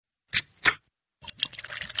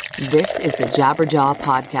This is the Jabberjaw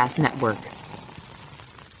Podcast Network.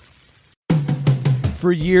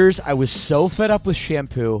 For years, I was so fed up with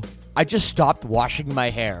shampoo, I just stopped washing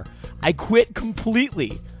my hair. I quit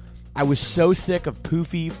completely. I was so sick of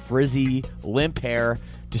poofy, frizzy, limp hair,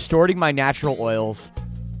 distorting my natural oils.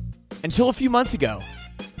 Until a few months ago,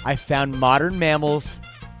 I found Modern Mammals,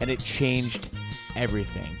 and it changed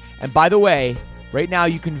everything. And by the way, right now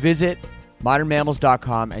you can visit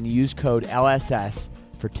modernmammals.com and use code LSS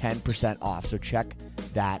for 10% off. So check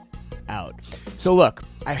that out. So look,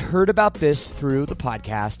 I heard about this through the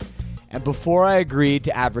podcast, and before I agreed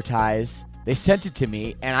to advertise, they sent it to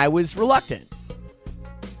me, and I was reluctant.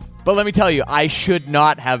 But let me tell you, I should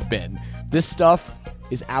not have been. This stuff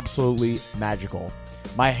is absolutely magical.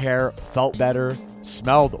 My hair felt better,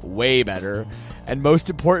 smelled way better, and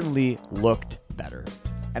most importantly, looked better.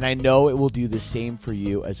 And I know it will do the same for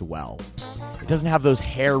you as well. It doesn't have those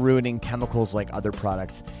hair-ruining chemicals like other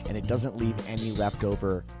products, and it doesn't leave any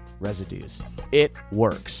leftover residues. It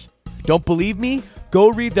works. Don't believe me?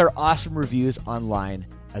 Go read their awesome reviews online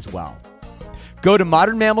as well. Go to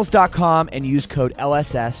modernmammals.com and use code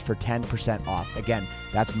LSS for 10% off. Again,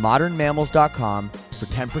 that's modernmammals.com for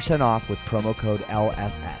 10% off with promo code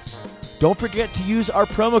LSS. Don't forget to use our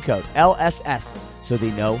promo code LSS so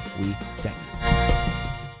they know we sent you.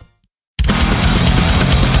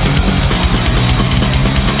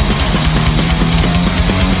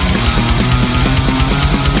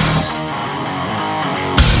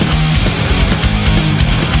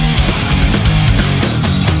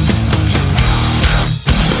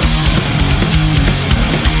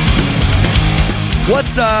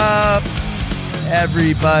 What's up,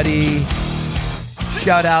 everybody?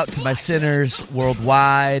 Shout out to my sinners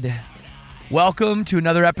worldwide. Welcome to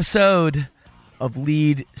another episode of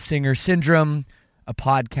Lead Singer Syndrome, a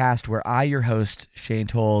podcast where I, your host, Shane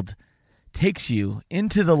Told, takes you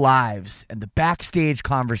into the lives and the backstage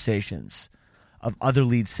conversations of other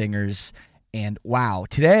lead singers. And wow,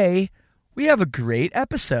 today we have a great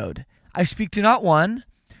episode. I speak to not one,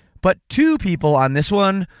 but two people on this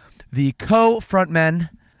one. The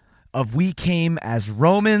co-frontmen of We Came as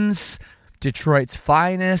Romans, Detroit's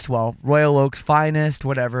finest, well, Royal Oak's finest,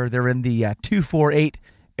 whatever. They're in the 248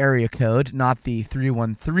 area code, not the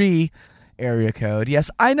 313 area code. Yes,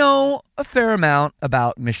 I know a fair amount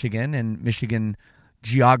about Michigan and Michigan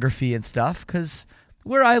geography and stuff, because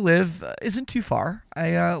where I live isn't too far.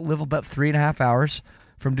 I live about 3.5 hours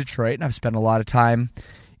from Detroit, and I've spent a lot of time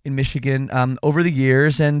in Michigan over the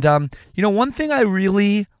years. And, one thing I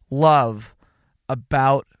really love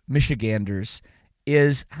about Michiganders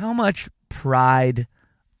is how much pride,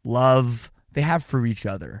 love they have for each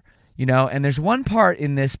other. And there's one part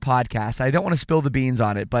in this podcast, I don't want to spill the beans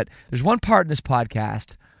on it, but there's one part in this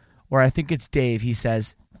podcast where I think it's Dave. He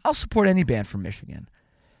says, I'll support any band from Michigan.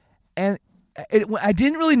 And I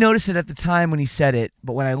didn't really notice it at the time when he said it,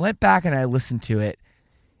 but when I went back and I listened to it,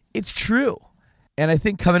 it's true. And I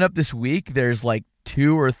think coming up this week, there's like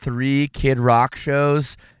 2 or 3 Kid Rock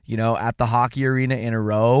shows, at the hockey arena in a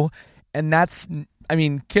row. And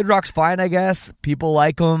Kid Rock's fine, I guess. People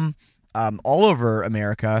like him all over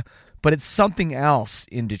America, but it's something else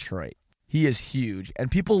in Detroit. He is huge,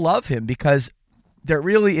 and people love him because there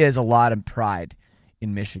really is a lot of pride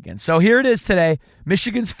in Michigan. So here it is today.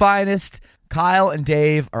 Michigan's finest, Kyle and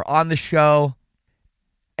Dave, are on the show.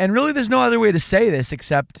 And really, there's no other way to say this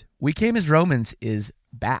except We Came as Romans is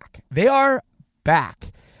back. They are back.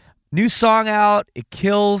 New song out. It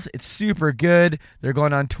kills. It's super good. They're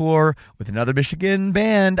going on tour with another Michigan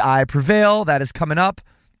band, I Prevail. That is coming up.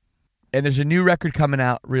 And there's a new record coming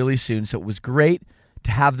out really soon. So it was great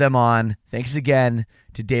to have them on. Thanks again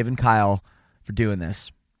to Dave and Kyle for doing this.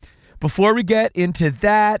 Before we get into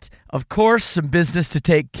that, of course, some business to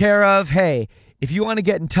take care of. Hey, if you want to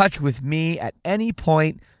get in touch with me at any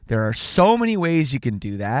point, there are so many ways you can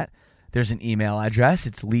do that. There's an email address.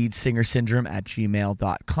 It's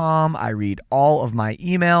leadsingersyndrome@gmail.com. I read all of my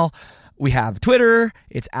email. We have Twitter.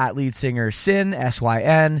 It's @leadsingersyn,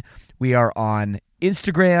 S-Y-N. We are on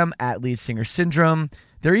Instagram @leadsingersyndrome.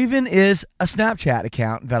 There even is a Snapchat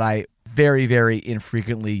account that I very, very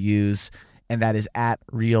infrequently use, and that is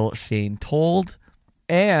 @RealShaneTold.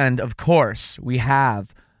 And, of course, we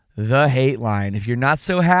have the hate line. If you're not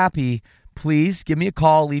so happy, please give me a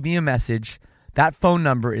call, leave me a message. That phone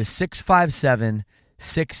number is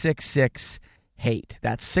 657-666-HATE.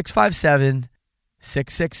 That's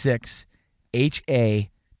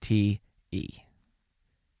 657-666-HATE.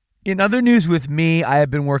 In other news with me, I have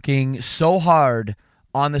been working so hard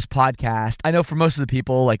on this podcast. I know for most of the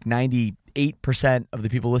people, like 98% of the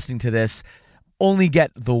people listening to this, only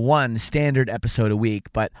get the one standard episode a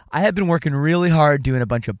week, but I have been working really hard doing a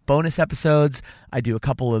bunch of bonus episodes. I do a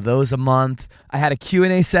couple of those a month. I had a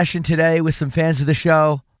Q&A session today with some fans of the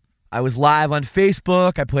show. I was live on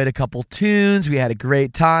Facebook. I played a couple tunes. We had a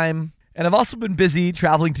great time. And I've also been busy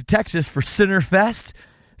traveling to Texas for Sinnerfest.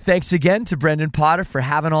 Thanks again to Brendan Potter for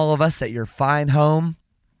having all of us at your fine home.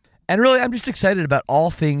 And really, I'm just excited about all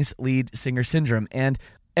things Lead Singer Syndrome. And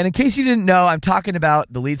in case you didn't know, I'm talking about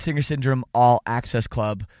the Lead Singer Syndrome All Access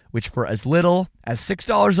Club, which for as little as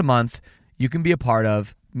 $6 a month, you can be a part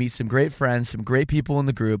of, meet some great friends, some great people in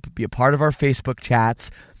the group, be a part of our Facebook chats,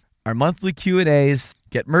 our monthly Q&As,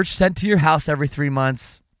 get merch sent to your house every 3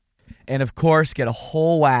 months, and of course, get a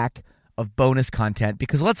whole whack of bonus content.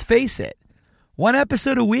 Because let's face it, one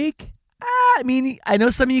episode a week? I mean, I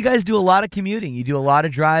know some of you guys do a lot of commuting. You do a lot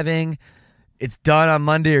of driving. It's done on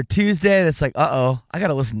Monday or Tuesday, and it's like, I got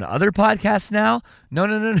to listen to other podcasts now?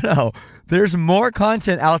 No. There's more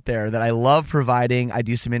content out there that I love providing. I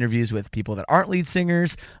do some interviews with people that aren't lead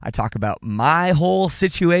singers. I talk about my whole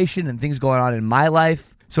situation and things going on in my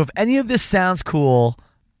life. So if any of this sounds cool,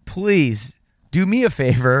 please do me a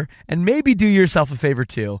favor and maybe do yourself a favor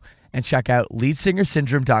too and check out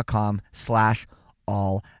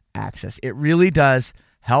leadsingersyndrome.com/all access. It really does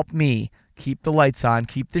help me keep the lights on,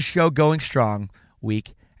 keep the show going strong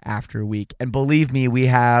week after week. And believe me, we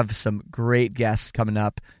have some great guests coming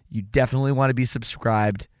up. You definitely want to be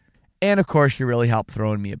subscribed. And of course, you really help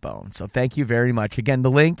throwing me a bone. So thank you very much. Again,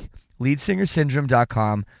 the link,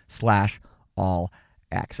 leadsingersyndrome.com/all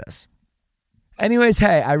access. Anyways,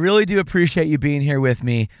 hey, I really do appreciate you being here with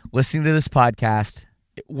me, listening to this podcast.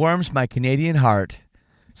 It warms my Canadian heart.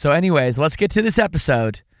 So anyways, let's get to this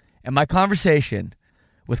episode and my conversation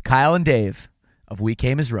with Kyle and Dave of We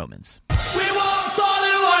Came as Romans. We won't fall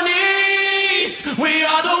to our knees. We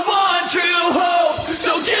are the one true hope.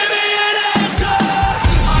 So give me an answer.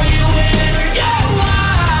 Are you in or you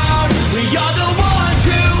out? We are the one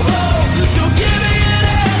true hope. So give me an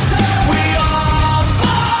answer. We all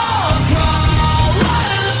fall, crawl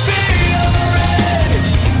right in the field red.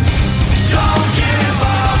 Don't give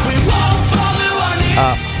up. We won't fall to our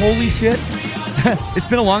knees. Holy shit. It's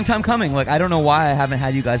been a long time coming. Like, I don't know why I haven't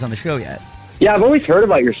had you guys on the show yet. Yeah, I've always heard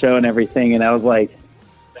about your show and everything, and I was like,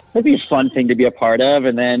 that'd be a fun thing to be a part of.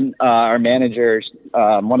 And then our managers,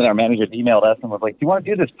 one of our managers emailed us and was like, do you want to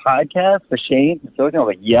do this podcast for Shane? So I was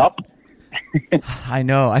like, yep. I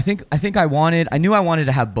know. I knew I wanted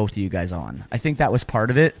to have both of you guys on. I think that was part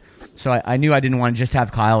of it. So I knew I didn't want to just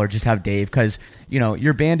have Kyle or just have Dave because, you know,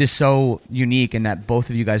 your band is so unique in that both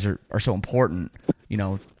of you guys are so important, you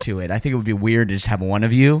know, to it. I think it would be weird to just have one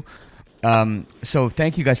of you. So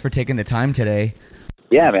thank you guys for taking the time today.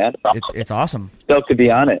 Yeah, man. It's awesome. Stoked to be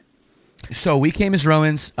on it. So We Came as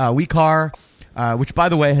Romans, WeCar, which, by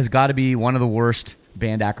the way, has got to be one of the worst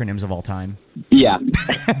band acronyms of all time. Yeah.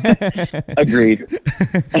 Agreed.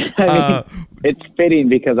 I mean, it's fitting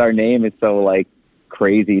because our name is so, like,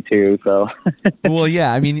 crazy, too, so. Well,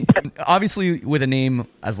 yeah, I mean, obviously, with a name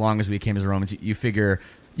as long as We Came as Romans, you figure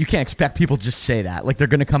you can't expect people to just say that. Like, they're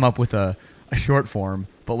going to come up with a short form.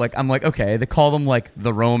 But, like, I'm like, okay, they call them, like,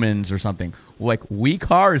 the Romans or something. Like,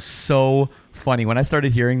 WeCar is so funny. When I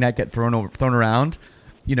started hearing that get thrown around,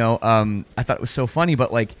 you know, I thought it was so funny.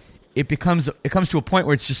 But, like, it comes to a point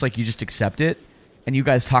where it's just, like, you just accept it. And you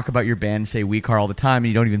guys talk about your band and say WeCar all the time, and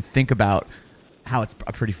you don't even think about how it's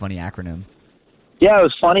a pretty funny acronym. Yeah, it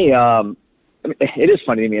was funny. I mean, it is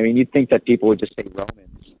funny to me. I mean, you'd think that people would just say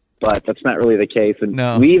Romans, but that's not really the case. And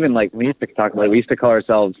no. we used to call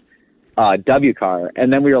ourselves WCar,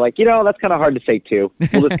 and then we were like, you know, that's kind of hard to say too.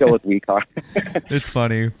 We'll just go with WeCar. It's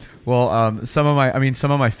funny. Well, some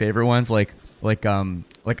of my favorite ones, like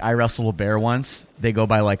I Wrestled a Bear once. They go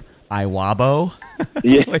by like Iwabo.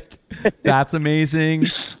 Yeah. Like, that's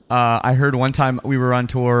amazing. I heard one time we were on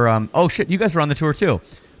tour. Oh shit, you guys were on the tour too.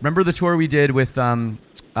 Remember the tour we did with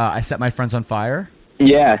I Set My Friends on Fire?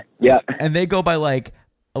 Yeah. And they go by like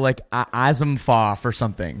Azumfoff or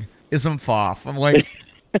something. Ismfoff. I'm like,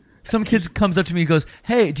 some kid comes up to me and goes,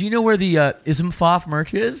 "Hey, do you know where the Ismfoff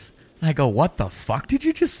merch is?" And I go, "What the fuck did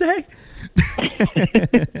you just say?"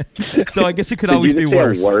 So I guess it could always be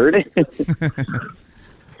worse. A word?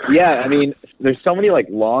 Yeah, I mean, there's so many like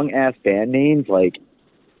long ass band names. Like,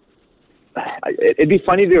 it'd be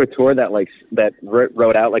funny to do a tour that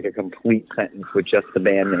wrote out like a complete sentence with just the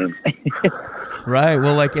band name. Right.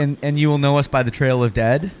 Well, like, and you will know us by the Trail of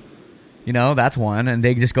Dead. You know, that's one, and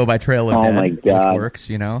they just go by Trail of Dead, my God. which works.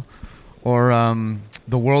 You know, or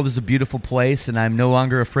The World is a Beautiful Place, and I'm No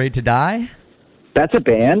Longer Afraid to Die. That's a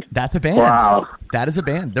band? That's a band. Wow. That is a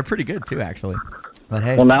band. They're pretty good too, actually. But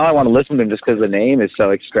hey, Well, now I want to listen to him just because the name is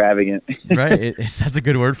so extravagant. right? That's a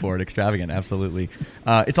good word for it. Extravagant, absolutely.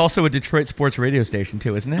 It's also a Detroit sports radio station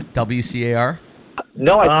too, isn't it? WCAR.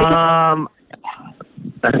 No, I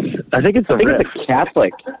think it's a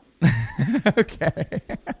Catholic. Okay.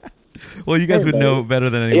 Well, you guys would know better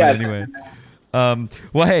than anyone anyway.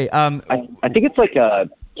 Well, hey, I think it's like a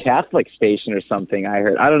Catholic station or something. I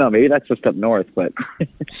heard. I don't know. Maybe that's just up north, but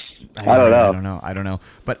I don't know.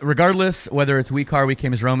 But regardless, whether it's We Car, We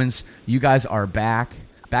Came as Romans, you guys are back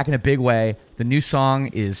in a big way. The new song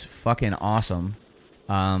is fucking awesome.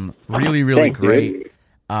 Really, really Thank great.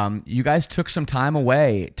 You guys took some time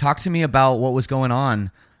away. Talk to me about what was going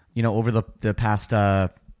on, over the past,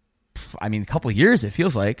 couple of years, it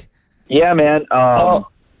feels like. Yeah, man. Yeah,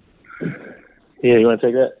 you want to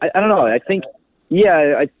take that? I don't know. I think,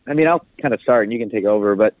 I'll kind of start and you can take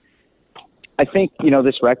over, but I think,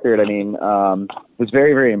 this record, was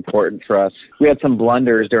very, very important for us. We had some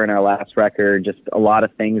blunders during our last record, just a lot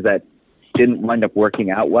of things that didn't wind up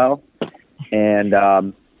working out well.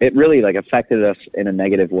 And it really affected us in a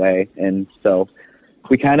negative way. And so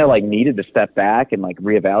we kind of needed to step back and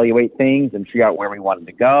reevaluate things and figure out where we wanted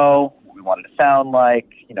to go, what we wanted to sound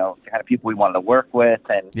like, the kind of people we wanted to work with,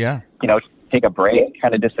 and, take a break,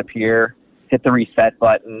 kind of disappear, hit the reset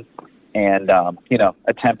button, and,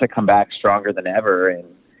 attempt to come back stronger than ever. And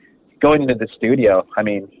going into the studio,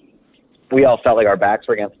 we all felt like our backs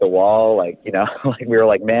were against the wall. We were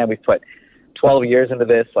like, man, we've put 12 years into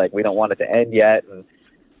this. We don't want it to end yet. And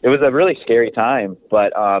it was a really scary time,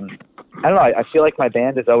 but, I don't know. I feel like my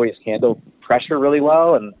band has always handled pressure really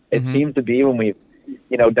well. And it seems to be when we've,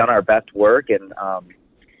 done our best work and,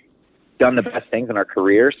 done the best things in our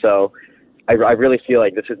career. So I really feel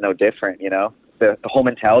like this is no different, The whole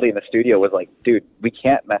mentality in the studio was like, dude, we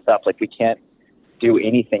can't mess up. We can't do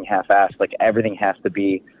anything half-assed. Everything has to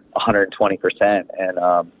be 120%. And,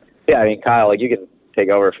 Kyle, you can take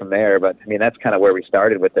over from there, but that's kind of where we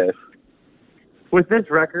started with this. With this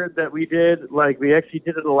record that we did, we actually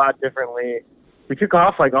did it a lot differently. We took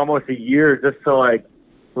off almost a year just to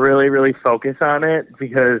really, really focus on it,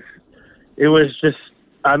 because it was just,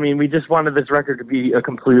 we just wanted this record to be a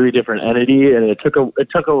completely different entity, and it took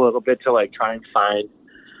a little bit to try and find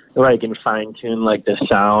and fine tune the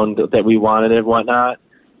sound that we wanted and whatnot.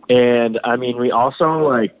 And we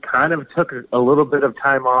also kind of took a little bit of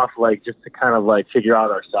time off just to kind of figure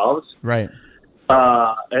out ourselves. Right.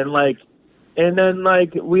 And then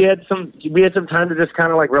we had some time to just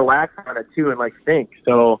kind of relax on it too and think.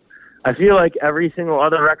 So I feel like every single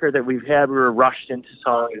other record that we've had, we were rushed into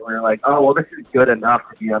songs and we were like, oh, well, this is good enough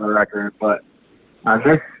to be on the record. But on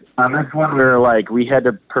this one, we were we had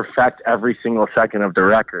to perfect every single second of the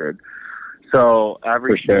record. So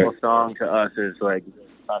every single song to us is really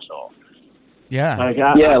special. Yeah.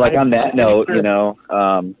 On that note,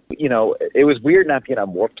 it was weird not being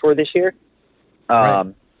on Warped Tour this year.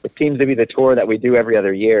 Right. It seems to be the tour that we do every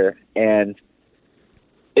other year. And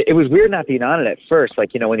it was weird not being on it at first. When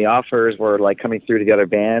the offers were coming through to the other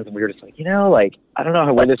bands, and we were just I don't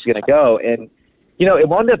know where this is going to go. And, it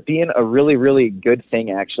wound up being a really, really good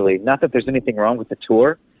thing, actually. Not that there's anything wrong with the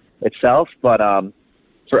tour itself, but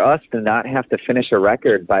for us to not have to finish a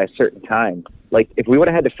record by a certain time. If we would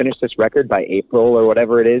have had to finish this record by April or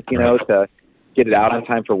whatever it is, to get it out on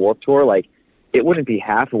time for Warped Tour, it wouldn't be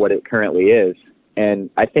half of what it currently is. And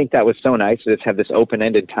I think that was so nice to just have this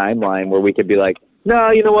open-ended timeline where we could be like,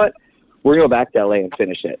 no, you know what? We're going to go back to LA and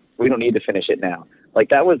finish it. We don't need to finish it now.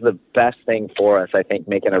 That was the best thing for us, I think,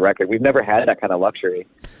 making a record. We've never had that kind of luxury.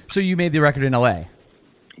 So you made the record in LA?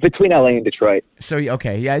 Between LA and Detroit. So,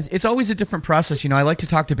 okay. Yeah, it's always a different process. I like to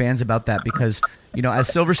talk to bands about that because,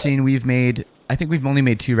 as Silverstein, I think we've only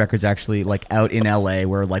made 2 records actually, out in LA,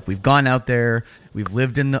 where we've gone out there, we've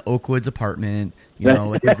lived in the Oakwoods apartment,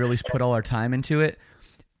 we've really put all our time into it.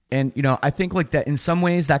 And, I think that in some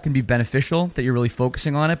ways that can be beneficial, that you're really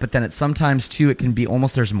focusing on it. But then sometimes too, it can be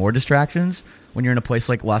almost, there's more distractions when you're in a place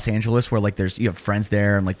like Los Angeles where you have friends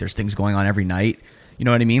there and there's things going on every night. You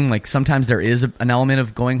know what I mean? Sometimes there is an element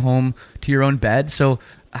of going home to your own bed. So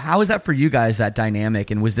how is that for you guys, that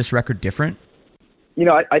dynamic? And was this record different?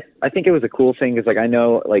 I think it was a cool thing because I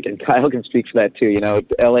know and Kyle can speak for that too.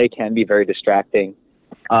 LA can be very distracting.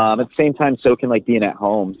 At the same time, so can being at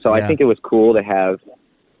home. So I think it was cool to have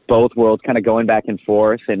both worlds kind of going back and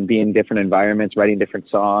forth and be in different environments, writing different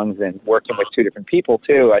songs and working with 2 different people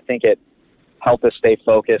too. I think it helped us stay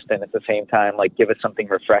focused and at the same time, give us something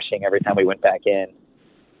refreshing every time we went back in.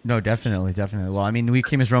 No, definitely. Well, We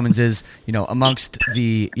Came as Romans is, amongst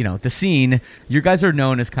the, the scene, you guys are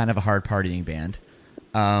known as kind of a hard partying band.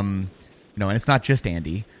 And it's not just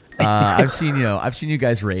Andy. I've seen you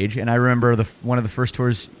guys rage, and I remember one of the first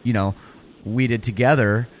tours, we did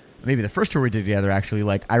together. Maybe the first tour we did together, actually.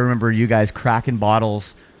 Like, I remember you guys cracking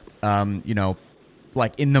bottles,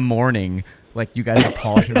 like in the morning. Like, you guys are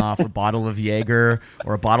polishing off a bottle of Jaeger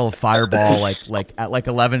or a bottle of Fireball, like at like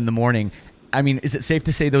 11 in the morning. I mean, is it safe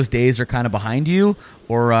to say those days are kind of behind you,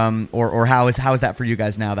 or how is that for you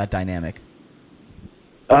guys now? That dynamic.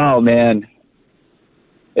 Oh man,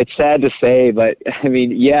 it's sad to say, but I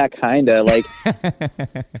mean, yeah, kind of. Like,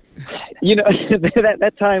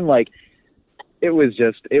 that time, like, it was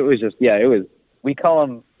just. We call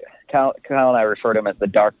them. Kyle and I refer to them as the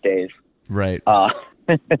dark days. Right.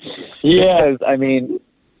 Yes, I mean,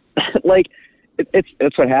 like,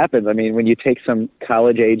 it's what happens. I mean, when you take some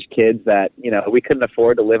college age kids that, we couldn't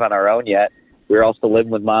afford to live on our own yet. We were also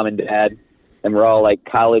living with mom and dad, and we're all like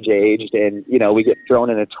college aged, and, we get thrown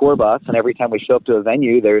in a tour bus, and every time we show up to a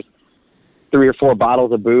venue, there's 3 or 4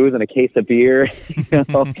 bottles of booze and a case of beer,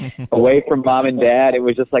 away from mom and dad. It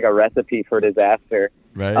was just like a recipe for disaster.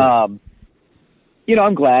 Right.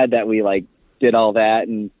 I'm glad that we like did all that.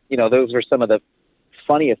 And, those were some of the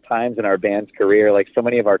funniest times in our band's career. Like, so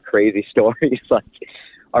many of our crazy stories like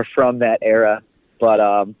are from that era. But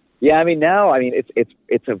I mean, now, I mean,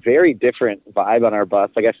 it's a very different vibe on our bus.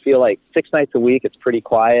 Like, I feel like 6 nights a week it's pretty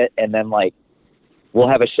quiet, and then like we'll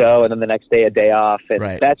have a show, and then the next day a day off, and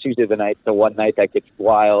right. That's usually the one night that gets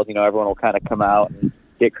wild. Everyone will kind of come out and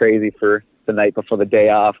get crazy for the night before the day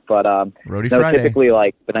off. But Friday. Typically,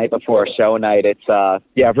 like, the night before a show night, it's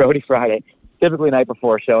Roadie Friday. Typically, night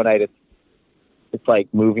before a show night, it's like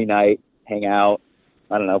movie night, hang out,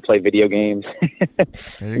 I don't know, play video games.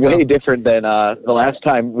 Way different than the last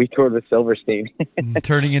time we toured with Silverstein.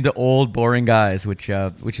 Turning into old, boring guys, which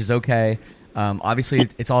is okay. Obviously,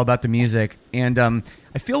 it's all about the music, and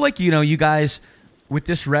I feel like you guys with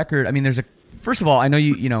this record. I mean, first of all, I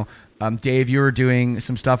know Dave, you were doing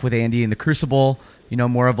some stuff with Andy in the Crucible.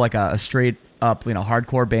 More of like a straight up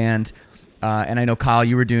hardcore band, and I know Kyle,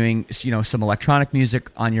 you were doing some electronic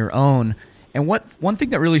music on your own. And one thing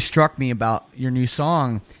that really struck me about your new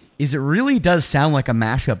song is it really does sound like a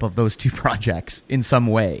mashup of those two projects in some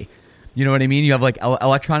way. You know what I mean? You have like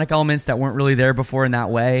electronic elements that weren't really there before in that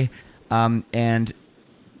way. And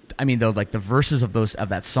I mean, though, like the verses of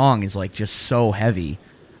that song is like just so heavy.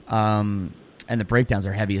 And the breakdowns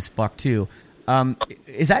are heavy as fuck too. Do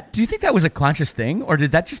you think that was a conscious thing, or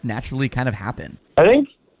did that just naturally kind of happen? I think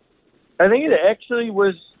it actually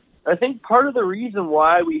was. I think part of the reason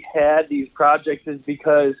why we had these projects is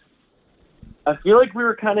because I feel like we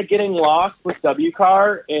were kind of getting lost with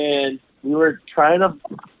WCAR, and we were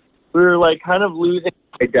like kind of losing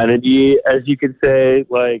identity, as you could say.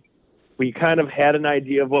 Like, we kind of had an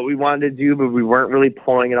idea of what we wanted to do, but we weren't really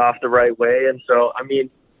pulling it off the right way. And so, I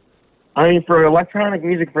mean, for electronic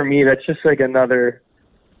music, for me, that's just like another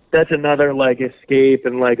like escape,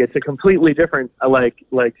 and like it's a completely different like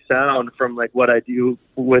sound from like what I do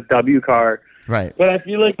with WCAR. Right. But I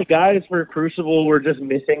feel like the guys for Crucible were just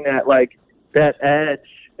missing that edge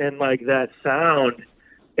and like that sound,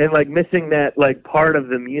 and like missing that like part of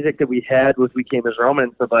the music that we had with We Came as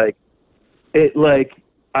Romans. But like it, like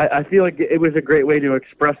I feel like it was a great way to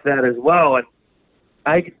express that as well, and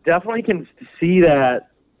I definitely can see that.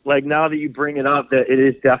 Like, now that you bring it up, that it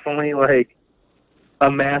is definitely like a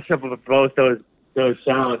mashup of both those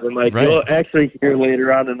sounds, and like, right. You'll actually hear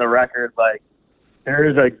later on in the record, like there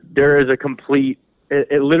is a complete.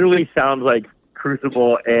 It literally sounds like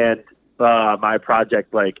Crucible and my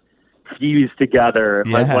project like fused together.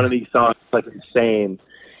 Yeah. Like one of these songs, like insane.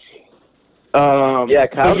 Kyle came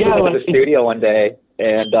into the studio one day,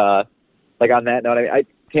 and like on that note, I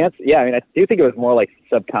do think it was more like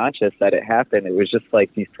subconscious that it happened. It was just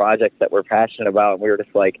like these projects that we're passionate about, and we were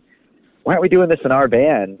just like, why aren't we doing this in our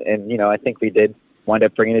band? And, I think we did wind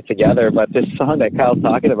up bringing it together. But this song that Kyle's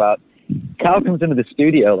talking about, Kyle comes into the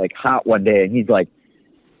studio like hot one day, and he's like,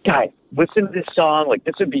 guys, listen to this song. Like,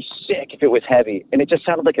 this would be sick if it was heavy. And it just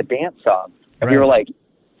sounded like a dance song. And we were like,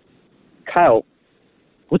 Kyle,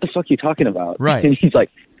 what the fuck are you talking about? Right. And he's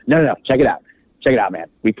like, no, check it out. Check it out, man.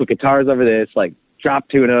 We put guitars over this, like drop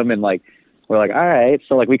tune them, and like, we're like, all right.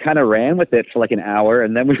 So like we kind of ran with it for like an hour,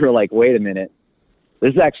 and then we were like, wait a minute.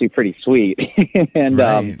 This is actually pretty sweet. And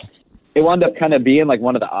right. It wound up kind of being like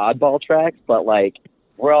one of the oddball tracks, but like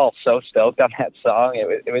we're all so stoked on that song.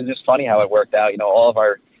 It was just funny how it worked out. All of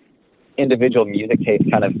our individual music tastes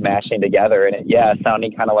kind of mashing together, and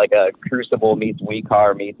sounding kind of like a Crucible meets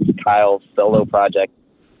WeCar meets Kyle's solo project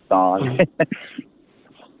song.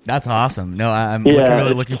 That's awesome. No, I'm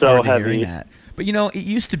really looking forward to hearing that. But it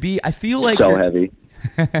used to be, I feel like so heavy.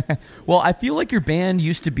 Well, I feel like your band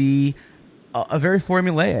used to be a very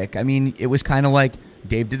formulaic. I mean, it was kind of like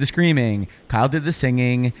Dave did the screaming, Kyle did the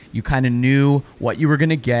singing. You kind of knew what you were going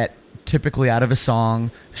to get typically out of a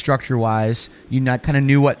song, structure-wise. You kind of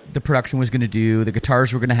knew what the production was going to do. The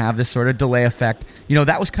guitars were going to have this sort of delay effect. You know,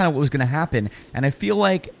 that was kind of what was going to happen. And I feel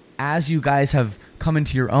like as you guys have come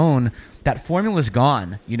into your own, that formula's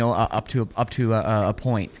gone, you know, up to a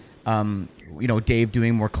point. You know, Dave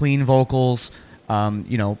doing more clean vocals,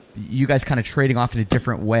 you know, you guys kind of trading off in a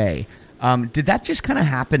different way. Did that just kind of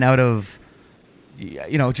happen out of,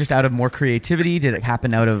 you know, just out of more creativity? Did it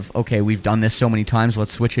happen out of, okay, we've done this so many times,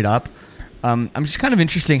 let's switch it up? I'm just kind of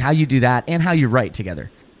interested how you do that and how you write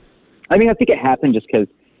together. I mean, I think it happened just because,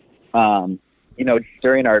 you know,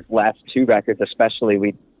 during our last two records especially,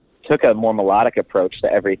 we took a more melodic approach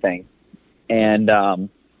to everything. And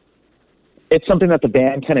it's something that the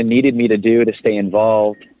band kind of needed me to do to stay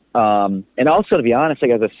involved. And also, to be honest,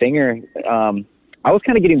 like as a singer, I was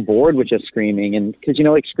kind of getting bored with just screaming. And because, you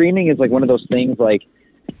know, like screaming is like one of those things, like,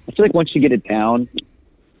 I feel like once you get it down,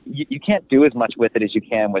 you can't do as much with it as you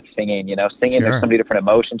can with singing. You know, singing, Sure. There's so many different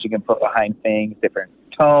emotions you can put behind things, different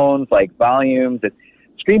tones, like volumes.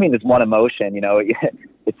 Screaming is one emotion, you know,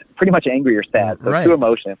 it's pretty much angry or sad. So Right. two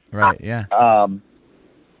emotions. Right, yeah.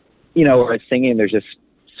 You know, whereas singing, there's just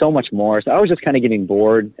so much more. So I was just kind of getting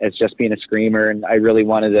bored as just being a screamer, and I really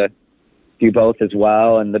wanted to do both as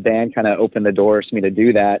well. And the band kind of opened the doors for me to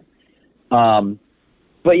do that.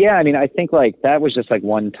 But yeah, I mean, I think like that was just like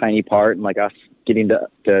one tiny part, and like us getting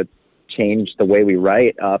to change the way we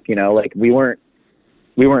write up, you know, like we weren't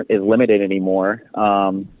as limited anymore.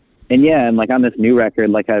 And yeah, and like on this new record,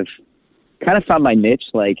 like I've kind of found my niche,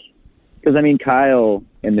 like, cause I mean, Kyle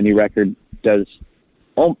in the new record does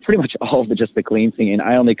pretty much all of just the clean singing.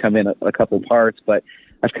 I only come in a couple parts, but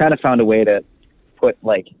I've kind of found a way to put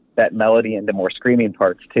like that melody into more screaming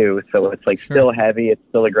parts too. So it's like Sure. still heavy, it's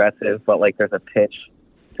still aggressive, but like there's a pitch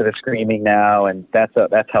to the screaming now, and that's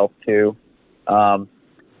helped too.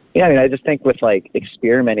 Yeah, I mean, I just think with like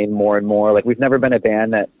experimenting more and more, like we've never been a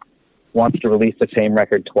band that wants to release the same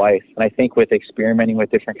record twice. And I think with experimenting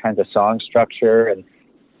with different kinds of song structure and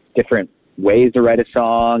different ways to write a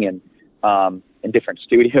song, and in different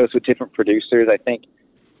studios with different producers, I think,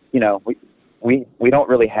 you know, we don't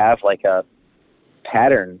really have like a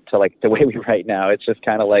pattern to like the way we write now. It's just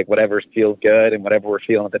kind of like whatever feels good and whatever we're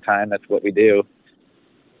feeling at the time, that's what we do.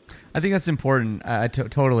 I think that's important,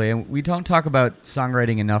 totally. And we don't talk about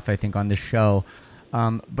songwriting enough, I think, on this show.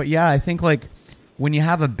 But yeah, I think like when you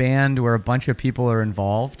have a band where a bunch of people are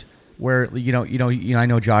involved, where you know, I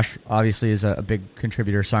know Josh obviously is a big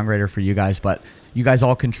contributor, songwriter for you guys, but you guys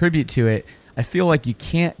all contribute to it. I feel like you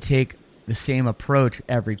can't take the same approach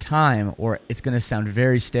every time, or it's going to sound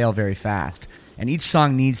very stale very fast. And each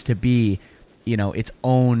song needs to be, you know, its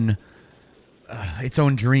own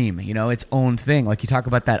dream, you know, its own thing. Like you talk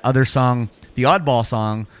about that other song, the Oddball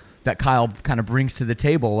song that Kyle kind of brings to the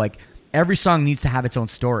table. Like every song needs to have its own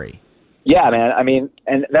story. Yeah, man. I mean,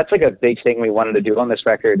 and that's like a big thing we wanted to do on this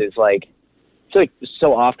record is like, it's like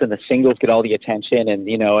so often the singles get all the attention, and,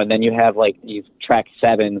 you know, and then you have like these track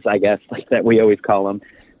sevens, I guess, like that we always call them,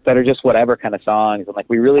 that are just whatever kind of songs. And like,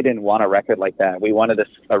 we really didn't want a record like that. We wanted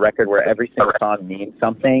a record where every single song means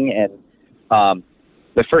something. And,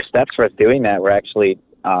 the first steps for us doing that were actually,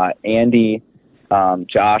 Andy,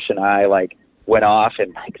 Josh and I like went off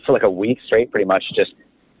and like for like a week straight, pretty much just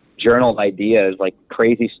journaled ideas, like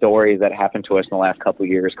crazy stories that happened to us in the last couple of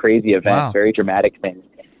years, crazy events, Wow. very dramatic things.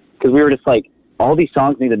 Cause we were just like, all these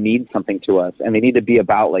songs need to mean something to us, and they need to be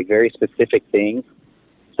about like very specific things.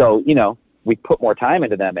 So, you know, we put more time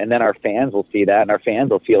into them, and then our fans will see that, and our fans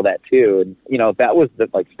will feel that too. And, you know, that was the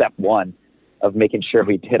like step one of making sure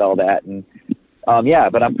we did all that. And, yeah,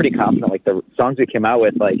 but I'm pretty confident, like the songs we came out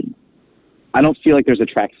with, like, I don't feel like there's a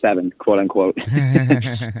track 7, quote unquote.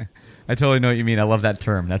 I totally know what you mean. I love that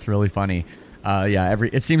term. That's really funny. Yeah,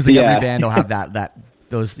 it seems like every band will have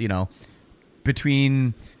those, you know,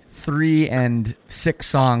 between 3 and 6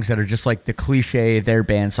 songs that are just like the cliche their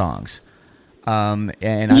band songs. And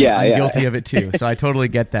I'm guilty of it too. So I totally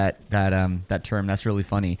get that term. That's really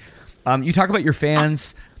funny. You talk about your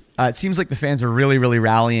fans. It seems like the fans are really, really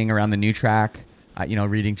rallying around the new track. You know,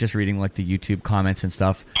 reading like the YouTube comments and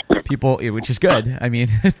stuff, people, which is good. I mean,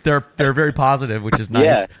 they're very positive, which is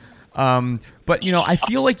nice. Yeah. But you know, I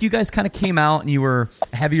feel like you guys kind of came out and you were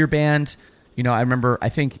a heavier band. You know, I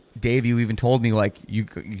think Dave, you even told me like you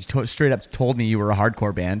straight up told me you were a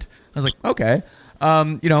hardcore band. I was like, okay.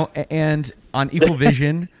 You know, and on Equal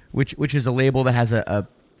Vision, which is a label that has a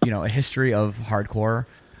history of hardcore,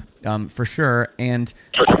 for sure. And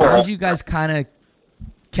as you guys kind of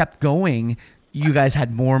kept going, you guys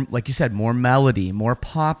had more, like you said, more melody, more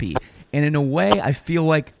poppy. And in a way, I feel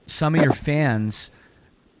like some of your fans,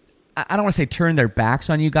 I don't want to say turn their backs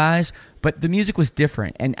on you guys, but the music was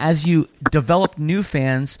different. And as you developed new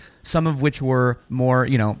fans, some of which were more,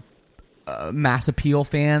 mass appeal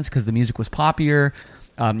fans because the music was poppier.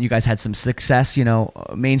 You guys had some success,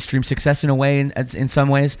 mainstream success in a way, in some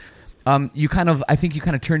ways. I think you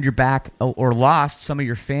kind of turned your back or lost some of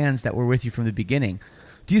your fans that were with you from the beginning.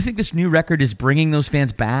 Do you think this new record is bringing those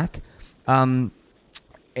fans back? And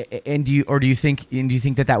do you think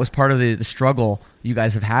that was part of the struggle you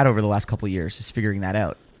guys have had over the last couple of years, is figuring that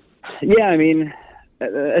out? Yeah, I mean,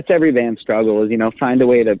 it's every band's struggle is, find a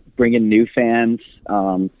way to bring in new fans,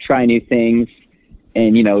 try new things,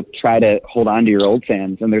 and, try to hold on to your old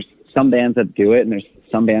fans. And there's some bands that do it and there's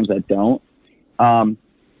some bands that don't. I'm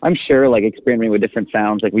sure, like, experimenting with different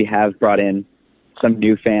sounds, like we have brought in some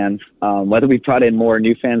new fans. Whether we've brought in more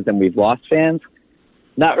new fans than we've lost fans,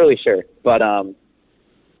 not really sure. But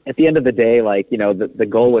at the end of the day, like, the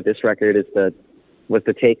goal with this record was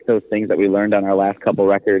to take those things that we learned on our last couple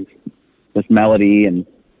records, this melody and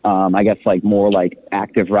I guess like more like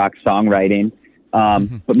active rock songwriting,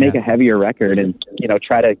 but make a heavier record and,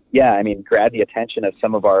 try to, grab the attention of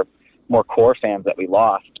some of our more core fans that we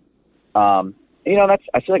lost. I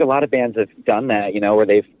feel like a lot of bands have done that, where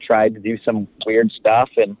they've tried to do some weird stuff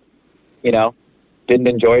and, didn't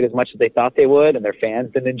enjoy it as much as they thought they would, and their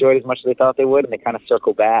fans didn't enjoy it as much as they thought they would, and they kind of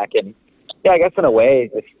circle back. And yeah, I guess in a way,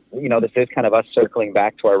 this is kind of us circling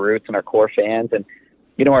back to our roots and our core fans, and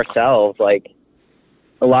ourselves. Like,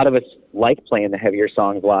 a lot of us like playing the heavier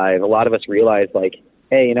songs live. A lot of us realize, like,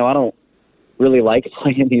 hey, I don't really like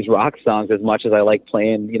playing these rock songs as much as I like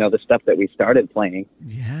playing, the stuff that we started playing.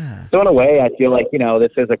 Yeah. So in a way, I feel like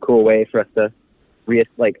this is a cool way for us to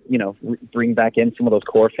bring back in some of those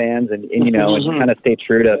core fans and and kind of stay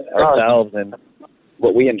true to ourselves and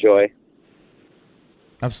what we enjoy.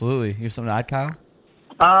 Absolutely. You have something to add,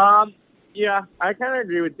 Kyle? Yeah, I kind of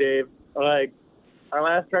agree with Dave. Like, our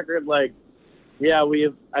last record, like, yeah,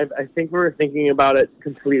 I think we were thinking about it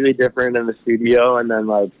completely different in the studio, and then,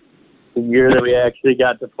 like, the year that we actually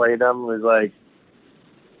got to play them was like,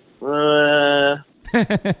 you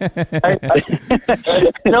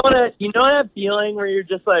know that feeling where you're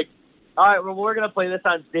just like, all right, well, we're going to play this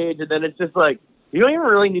on stage, and then it's just like, you don't even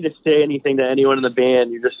really need to say anything to anyone in the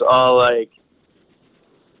band. You're just all like,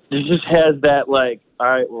 it just has that, like, all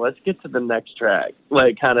right, well, let's get to the next track,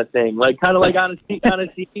 like, kind of thing. Like, kind of like on a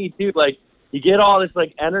CD, too. Like, you get all this,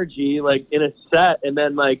 like, energy, like, in a set, and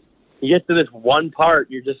then, like, you get to this one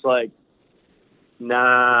part, you're just like,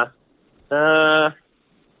 nah.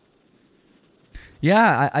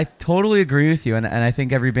 Yeah, I totally agree with you, and I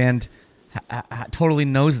think every band totally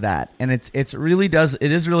knows that, and it is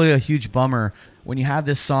really a huge bummer when you have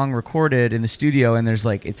this song recorded in the studio and there's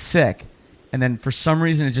like, it's sick, and then for some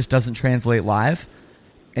reason it just doesn't translate live,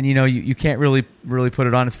 and you can't really put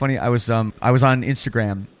it on. It's funny, I was on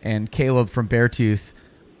Instagram, and Caleb from Beartooth,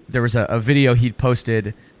 there was a video he'd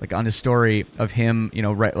posted like on his story of him,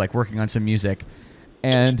 like working on some music,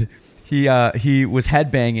 and he was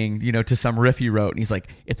headbanging, to some riff he wrote, and he's like,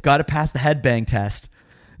 it's got to pass the headbang test,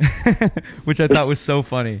 which I thought was so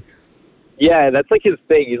funny. Yeah, that's like his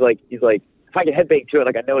thing. He's like, if I can headbang to it,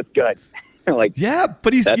 like, I know it's good. Like, yeah,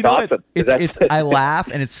 but he's, that's awesome. It's I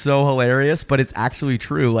laugh and it's so hilarious, but it's actually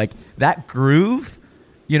true. Like, that groove,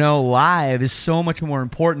 live is so much more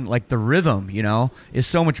important. Like, the rhythm, is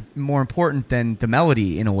so much more important than the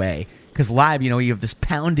melody in a way. Because live, you have this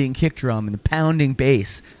pounding kick drum and the pounding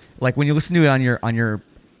bass. Like, when you listen to it on your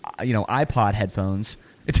iPod headphones,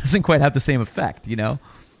 it doesn't quite have the same effect,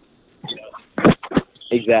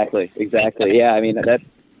 Exactly. Yeah, I mean, that's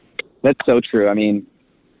so true. I mean,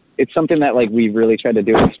 it's something that, like, we've really tried to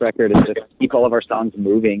do with this record, is just keep all of our songs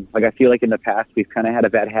moving. Like, I feel like in the past we've kind of had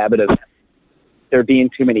a bad habit of there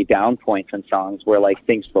being too many down points in songs where, like,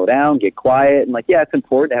 things slow down, get quiet, and, like, yeah, it's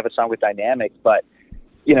important to have a song with dynamics, but,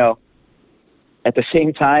 at the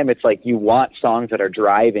same time, it's like you want songs that are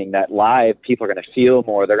driving, that live people are going to feel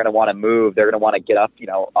more. They're going to want to move. They're going to want to get up,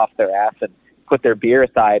 off their ass and put their beer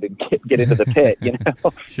aside and get into the pit,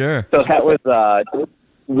 Sure. So that was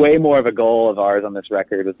way more of a goal of ours on this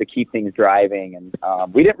record, was to keep things driving. And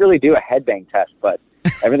we didn't really do a headbang test, but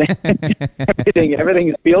everything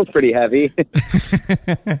feels pretty heavy.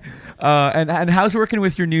 And how's working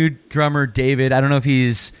with your new drummer, David? I don't know if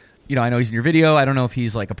he's, I know he's in your video. I don't know if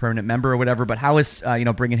he's like a permanent member or whatever, but how is,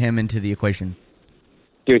 bringing him into the equation?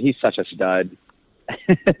 Dude, he's such a stud.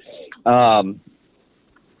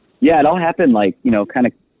 Yeah, it all happened like,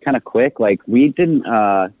 kind of quick. Like, we didn't,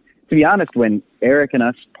 to be honest, when Eric and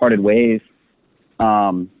us parted ways,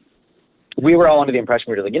 we were all under the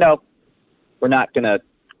impression we were like, you know, we're not going to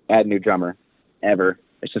add a new drummer ever.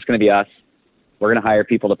 It's just going to be us. We're going to hire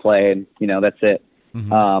people to play, and, you know, that's it.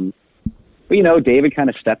 Mm-hmm. But, you know, David kind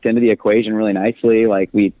of stepped into the equation really nicely. Like,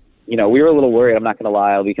 we were a little worried. I'm not going to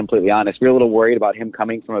lie. I'll be completely honest. We were a little worried about him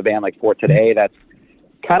coming from a band like For Today that's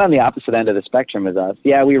kind of on the opposite end of the spectrum as us.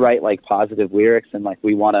 Yeah, we write, like, positive lyrics, and, like,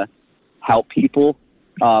 we want to help people.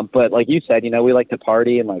 But like you said, you know, we like to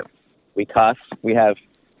party, and, like, we cuss. We have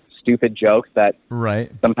stupid jokes that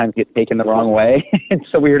sometimes get taken the wrong way. And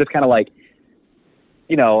so we were just kind of like,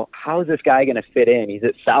 you know, how is this guy going to fit in? He's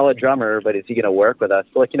a solid drummer, but is he going to work with us?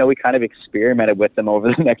 So, like, you know, we kind of experimented with him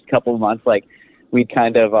over the next couple of months. Like, we'd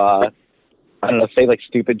kind of, I don't know, say, like,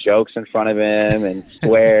 stupid jokes in front of him and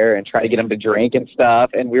swear and try to get him to drink and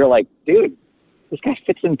stuff. And we were like, dude, this guy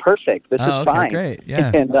fits in perfect. This is fine. Great.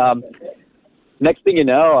 Yeah. And next thing you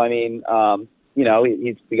know, I mean, you know,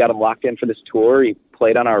 we got him locked in for this tour. He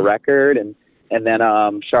played on our record, and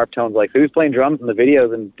then Sharp Tone's like, who's playing drums in the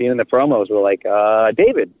videos and being in the promos? We're like,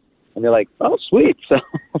 David. And they're like, oh, sweet. So,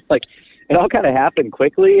 like, it all kind of happened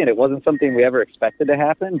quickly, and it wasn't something we ever expected to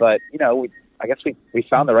happen. But, you know, I guess we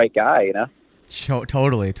found the right guy, you know?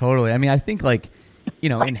 Totally. I mean, I think, like, you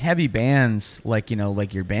know, in heavy bands, like, you know,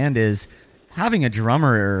 like your band is, having a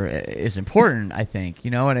drummer is important, I think.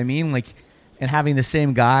 You know what I mean? Like, and having the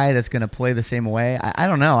same guy that's going to play the same way. I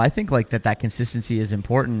don't know. I think, like, that consistency is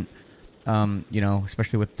important, you know,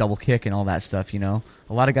 especially with double kick and all that stuff, you know.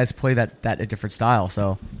 A lot of guys play that a different style.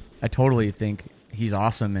 So I totally think he's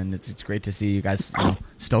awesome, and it's great to see you guys, you know,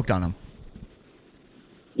 stoked on him.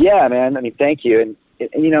 Yeah, man. I mean, thank you. And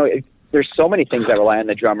you know, there's so many things that rely on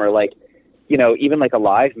the drummer. Like, you know, even like a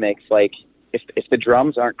live mix, like if the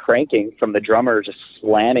drums aren't cranking from the drummer just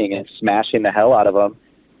slanting and smashing the hell out of them,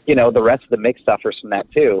 you know, the rest of the mix suffers from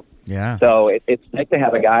that too. Yeah. So it's nice to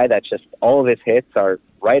have a guy that just all of his hits are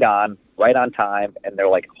right on time, and they're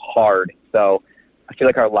like hard. So I feel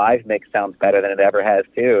like our live mix sounds better than it ever has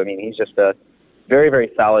too. I mean, he's just a very,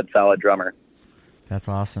 very solid drummer. That's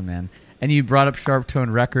awesome, man. And you brought up Sharp Tone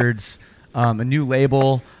Records, a new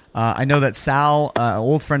label. I know that Sal, an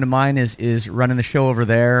old friend of mine, is running the show over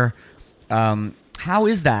there. How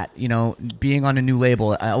is that, you know, being on a new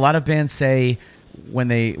label? A lot of bands say when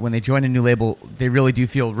they join a new label, they really do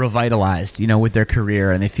feel revitalized, you know, with their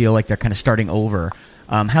career, and they feel like they're kind of starting over.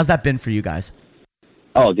 How's that been for you guys?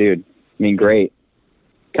 Oh, dude. I mean, great.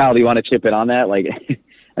 Kyle, do you want to chip in on that? Like,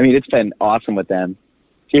 I mean, it's been awesome with them.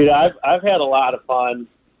 Dude, I've had a lot of fun.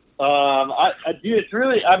 Dude, it's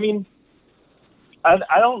really, I mean, I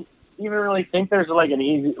don't even really think there's like an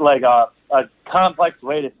easy, like a complex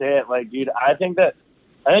way to say it. Like, dude, I think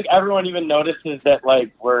everyone even notices that,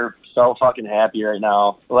 like, we're so fucking happy right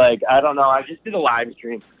now. Like, I don't know. I just did a live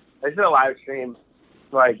stream.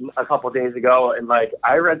 Like a couple of days ago, and like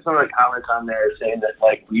I read some of the comments on there saying that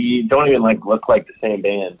like we don't even like look like the same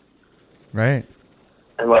band, right?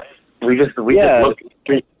 And like we just look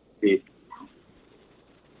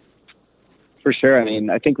for sure. I mean,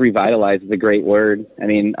 I think revitalize is a great word. I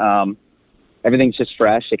mean, everything's just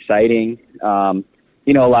fresh, exciting.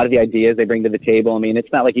 You know, a lot of the ideas they bring to the table. I mean,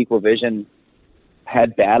 it's not like Equal Vision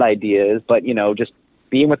had bad ideas, but you know, just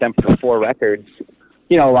being with them for 4 records.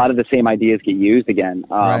 You know, a lot of the same ideas get used again,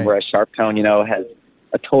 right. Whereas Sharp Tone, you know, has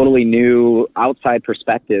a totally new outside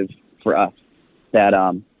perspective for us that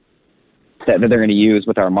they're going to use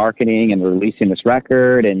with our marketing and releasing this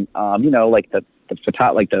record, and you know, like the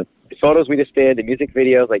photos we just did, the music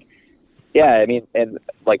videos, like, yeah, I mean, and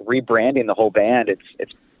like rebranding the whole band.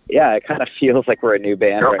 It's yeah, it kind of feels like we're a new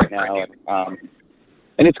band right now,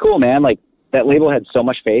 and it's cool, man. Like that label had so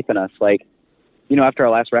much faith in us, like. You know, after our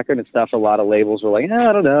last record and stuff, a lot of labels were like,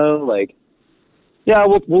 I don't know, like, yeah,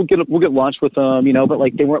 we'll get lunch with them, you know, but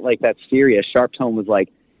like they weren't like that serious. Sharp Tone was like,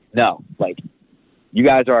 no, like, you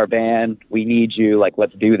guys are our band, we need you, like,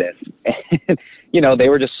 let's do this. And, you know, they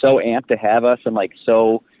were just so amped to have us and like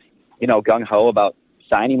so, you know, gung ho about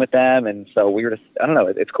signing with them, and so we were just, I don't know,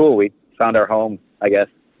 it's cool. We found our home, I guess.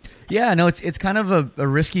 Yeah, no, it's kind of a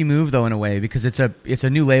risky move though in a way, because it's a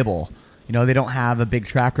new label. You know, they don't have a big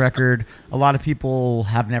track record. A lot of people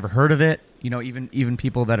have never heard of it. You know, even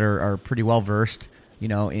people that are pretty well versed, you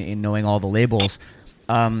know, in knowing all the labels.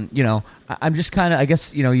 You know, I'm just kind of, I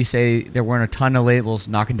guess, you know, you say there weren't a ton of labels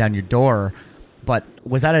knocking down your door, but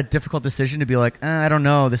was that a difficult decision to be like, I don't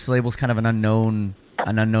know, this label's kind of an unknown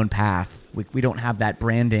path. We don't have that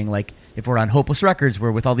branding. Like if we're on Hopeless Records,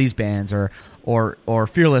 we're with all these bands, or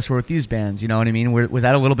Fearless, we're with these bands. You know what I mean? Was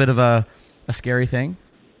that a little bit of a scary thing?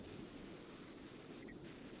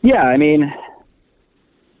 Yeah, I mean,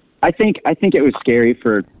 I think it was scary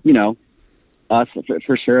for, you know, us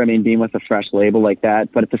for sure. I mean, being with a fresh label like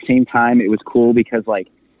that, but at the same time, it was cool because like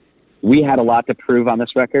we had a lot to prove on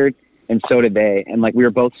this record, and so did they. And like we were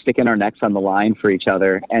both sticking our necks on the line for each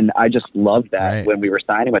other, and I just loved that Right. when we were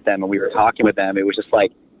signing with them and we were talking with them. It was just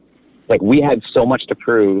like we had so much to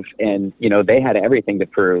prove, and you know they had everything to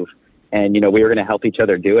prove, and you know we were going to help each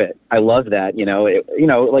other do it. I love that.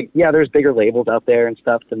 Like yeah, there's bigger labels out there and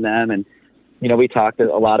stuff than them, and you know we talked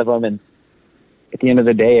to a lot of them, and at the end of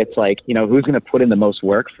the day, it's like, you know, who's going to put in the most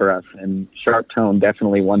work for us? And Sharp Tone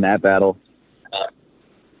definitely won that battle.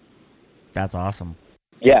 That's awesome.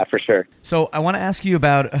 Yeah, for sure. So I want to ask you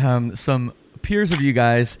about some peers of you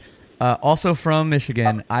guys, also from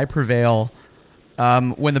Michigan, I Prevail.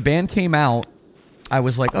 When the band came out, I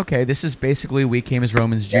was like, okay, this is basically We Came as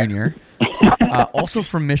Romans Jr. Also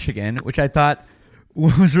from Michigan, which I thought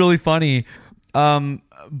was really funny.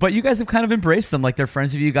 But you guys have kind of embraced them, like they're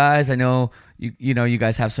friends of you guys. I know you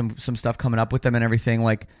guys have some stuff coming up with them and everything.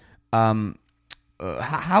 Like, how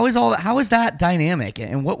is that dynamic?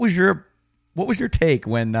 And what was your take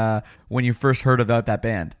when you first heard about that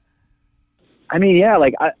band? I mean, yeah,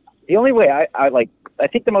 like the only way I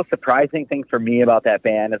think the most surprising thing for me about that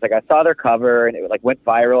band is like I saw their cover and it like went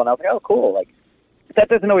viral and I was like, oh, cool. Like that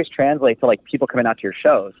doesn't always translate to like people coming out to your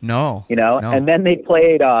shows. No, No. And then they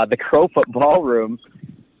played the Crowfoot Ballroom,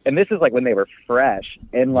 and this is like when they were fresh,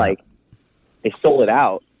 and like they sold it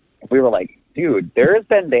out. We were like, dude, there's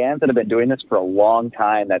been bands that have been doing this for a long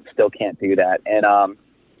time that still can't do that. And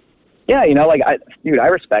yeah, like I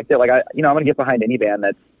respect it. Like I'm gonna get behind any band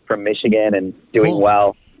that's from Michigan and doing Cool.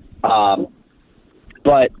 well.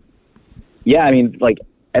 But yeah, I mean, like,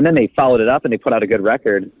 and then they followed it up and they put out a good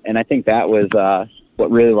record, and I think that was what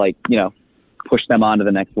really like pushed them on to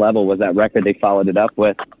the next level was that record they followed it up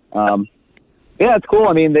with. Yeah, it's cool.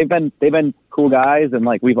 I mean, they've been cool guys, and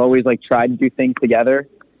like we've always like tried to do things together,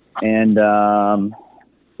 and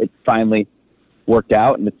it finally worked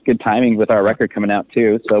out, and it's good timing with our record coming out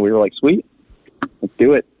too. So we were like, sweet, let's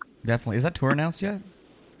do it. Definitely. Is that tour announced yet?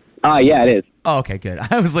 Yeah, it is. Oh, okay, good.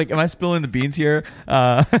 I was like, am I spilling the beans here?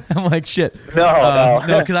 I'm like, shit. No.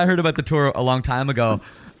 No, because I heard about the tour a long time ago.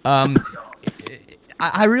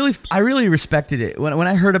 I really respected it. When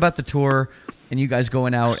I heard about the tour and you guys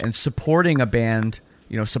going out and supporting a band,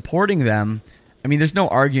 supporting them, I mean, there's no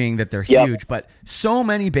arguing that they're Yep. huge, but so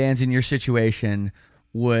many bands in your situation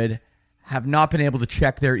would have not been able to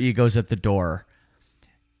check their egos at the door.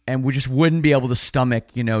 And we just wouldn't be able to stomach,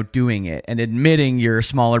 doing it and admitting you're a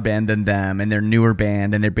smaller band than them and they're a newer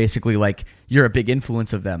band and they're basically like you're a big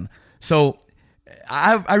influence of them. So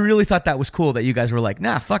I really thought that was cool that you guys were like,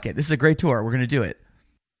 nah, fuck it. This is a great tour. We're going to do it.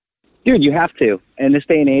 Dude, you have to. In this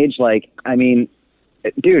day and age, like, I mean,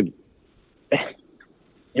 dude,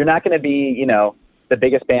 you're not going to be, the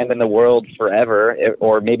biggest band in the world forever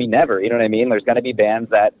or maybe never. You know what I mean? There's going to be bands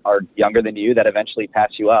that are younger than you that eventually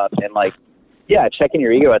pass you up. And like, yeah, checking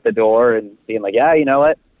your ego at the door and being like, yeah, you know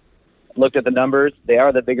what? Looked at the numbers. They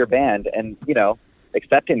are the bigger band. And,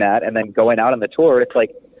 accepting that and then going out on the tour, it's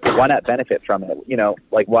like, why not benefit from it?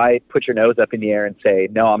 Like why put your nose up in the air and say,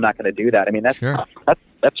 no, I'm not going to do that. I mean, that's Sure.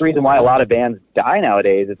 that's the reason why a lot of bands die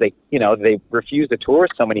nowadays is they refuse to tour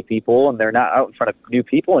with so many people and they're not out in front of new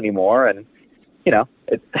people anymore. And,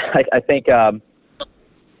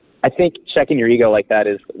 I think checking your ego like that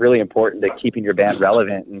is really important to keeping your band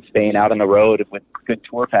relevant and staying out on the road with good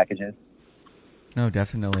tour packages. No,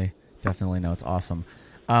 definitely. No, it's awesome.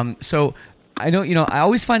 So I know, I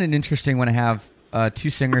always find it interesting when I have two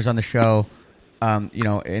singers on the show,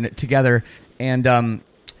 together. And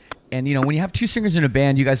when you have two singers in a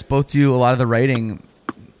band, you guys both do a lot of the writing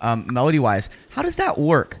melody-wise. How does that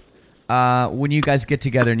work when you guys get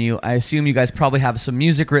together? And I assume you guys probably have some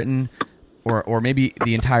music written or maybe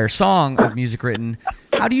the entire song of music written.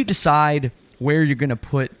 How do you decide where you're going to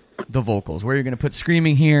put the vocals, where you're going to put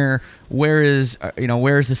screaming here? Where is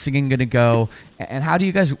the singing going to go? And how do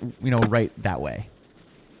you guys, write that way?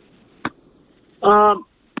 A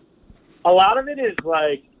lot of it is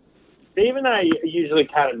like Dave and I usually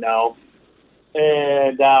kind of know,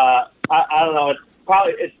 and I don't know. It's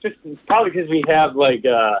probably because we have like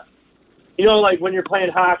like when you're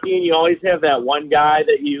playing hockey and you always have that one guy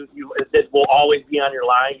that that will always be on your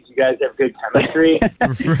line because you guys have good chemistry.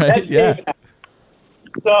 Right? Yeah.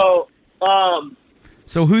 So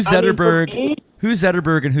who's I mean, Zetterberg? for me- Who's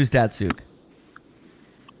Zetterberg and who's Datsuk?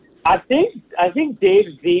 I think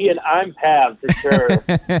Dave's Z and I'm Pav for sure.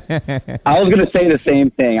 I was going to say the same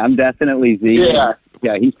thing. I'm definitely Z.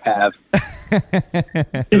 Yeah, he's Pav.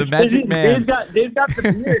 The magic man. Dave's got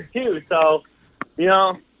the beard too, so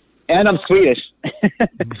And I'm Swedish.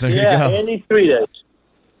 There you yeah, go. and he's Swedish.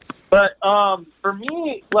 But for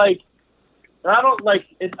me, like I don't like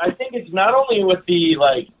it. I think it's not only with the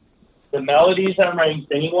melodies that I'm writing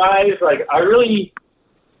singing wise. Like I really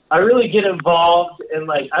get involved and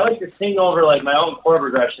like I like to sing over like my own chord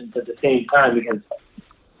progressions at the same time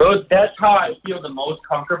because that's how I feel the most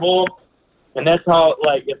comfortable, and that's how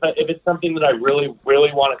like if it's something that I really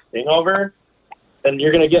want to sing over, then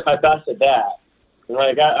you're gonna get my best at that. And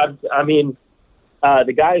like I mean,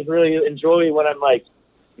 the guys really enjoy when I'm like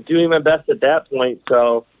doing my best at that point.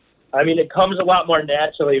 So I mean, it comes a lot more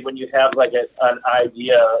naturally when you have like an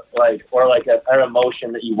idea like or like an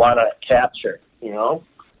emotion that you want to capture. You know.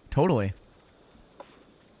 Totally.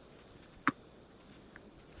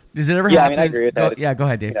 Does it ever Yeah, happen? I mean, I agree with that. Go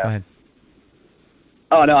ahead, Dave. Yeah. Go ahead.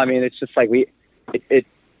 Oh no, I mean it's just like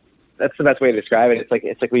that's the best way to describe it.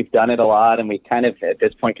 It's like we've done it a lot, and we kind of at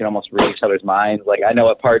this point can almost read each other's minds. Like I know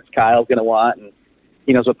what parts Kyle's gonna want, and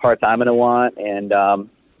he knows what parts I'm gonna want, and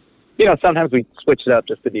you know sometimes we switch it up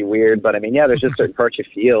just to be weird. But I mean, yeah, there's just certain parts you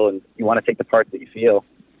feel, and you want to take the parts that you feel.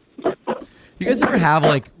 You guys ever have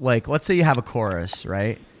like let's say you have a chorus,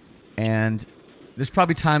 right? And there's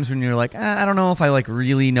probably times when you're like, I don't know if I like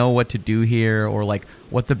really know what to do here or like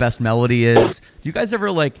what the best melody is. Do you guys ever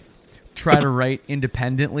like try to write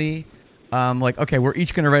independently? Like, okay, we're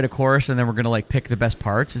each going to write a chorus and then we're going to like pick the best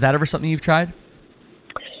parts. Is that ever something you've tried?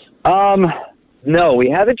 No, we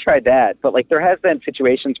haven't tried that, but like there has been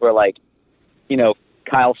situations where like, you know,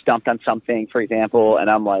 Kyle stumped on something, for example, and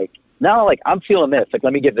I'm like, no, like I'm feeling this, like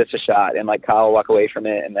let me give this a shot, and like Kyle will walk away from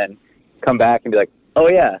it and then come back and be like, oh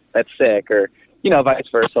yeah, that's sick, or you know, vice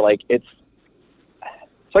versa. Like it's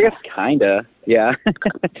so I guess kinda, yeah.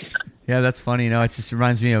 Yeah, that's funny. You know, it just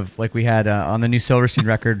reminds me of like we had on the new Silverstein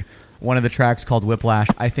record, one of the tracks called Whiplash.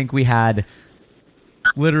 I think we had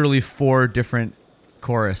literally 4 different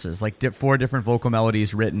choruses, like 4 different vocal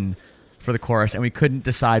melodies written for the chorus, and we couldn't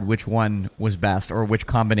decide which one was best or which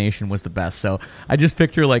combination was the best. So I just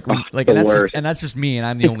picture like and that's just me, and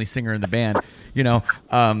I'm the only singer in the band, you know.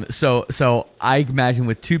 So I imagine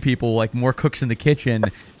with 2 people, like more cooks in the kitchen,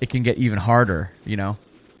 it can get even harder, you know.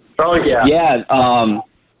 Oh yeah. Yeah,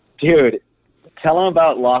 dude, tell them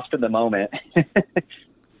about Lost in the Moment.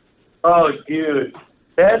 Oh, dude,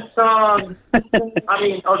 that song. I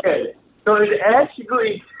mean, okay. So it's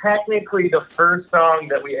actually technically the first song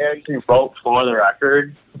that we actually wrote for the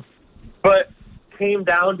record, but came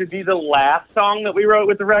down to be the last song that we wrote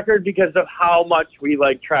with the record because of how much we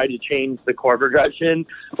like tried to change the chord progression.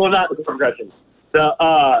 Well, not the chord progression,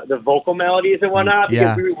 the vocal melodies and whatnot.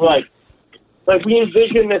 Yeah. Because we were like we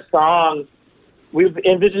envisioned this song. We've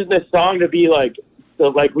envisioned this song to be like, so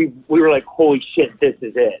like we were like, holy shit, this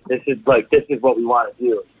is it. This is what we want to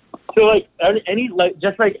do. So like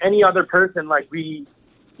just like any other person, like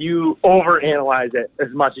you overanalyze it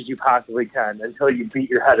as much as you possibly can until you beat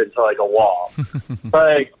your head into like a wall.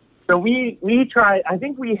 Like so we tried. I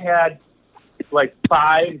think we had like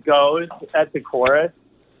 5 goes at the chorus,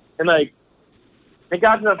 and like it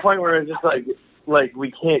got to the point where it was just like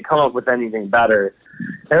we can't come up with anything better.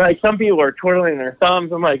 And like some people were twirling their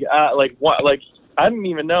thumbs. I'm like what? Like I didn't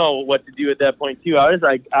even know what to do at that point too. I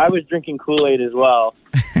was drinking Kool-Aid as well.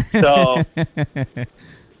 So,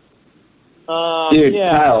 dude,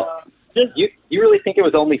 yeah. Kyle, you really think it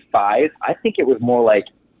was only 5? I think it was more like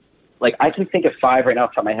I can think of 5 right now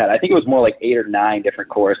off the top of my head. I think it was more like 8 or 9 different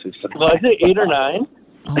choruses. Was it 8 or 9?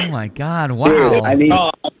 Oh my God! Wow. Dude, I mean,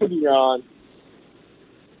 I could be wrong.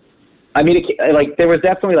 I mean, like there was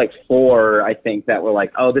definitely like 4. I think that were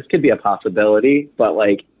like, oh, this could be a possibility. But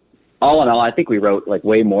like, all in all, I think we wrote like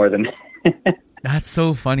way more than. That's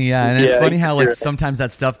so funny, yeah. And it's funny how like sometimes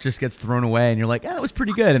that stuff just gets thrown away, and you're like, "Yeah, it was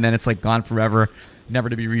pretty good," and then it's like gone forever, never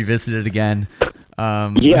to be revisited again.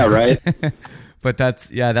 Yeah, right. But that's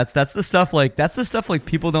the stuff like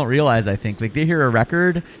people don't realize. I think like they hear a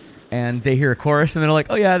record and they hear a chorus and they're like,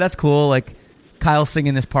 "Oh yeah, that's cool." Like Kyle's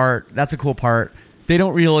singing this part, that's a cool part. They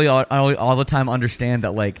don't really all the time understand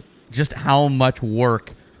that like just how much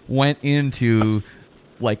work went into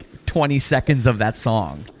like 20 seconds of that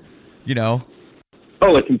song, you know.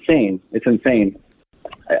 Oh, it's insane. It's insane.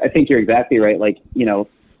 I think you're exactly right. Like, you know,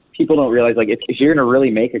 people don't realize, like, if you're going to really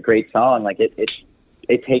make a great song, like, it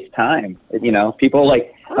takes time. You know, people,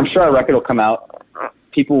 like, I'm sure our record will come out.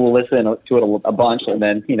 People will listen to it a bunch, and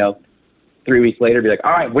then, you know, 3 weeks later be like,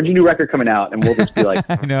 all right, when's your new record coming out? And we'll just be like,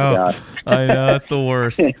 I know. I know. That's the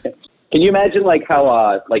worst. Can you imagine like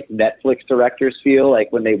how like Netflix directors feel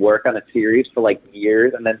like when they work on a series for like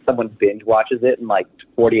years and then someone binge watches it in like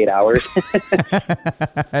 48 hours?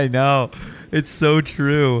 I know. It's so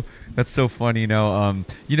true. That's so funny. You know,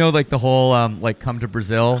 like the whole like come to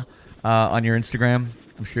Brazil on your Instagram.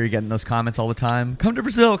 I'm sure you're getting those comments all the time. Come to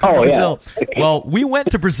Brazil. Come to Brazil. Yeah. Well, we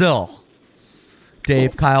went to Brazil.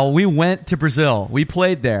 Dave, Kyle, we went to Brazil. We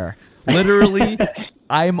played there. Literally,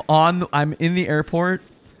 I'm in the airport.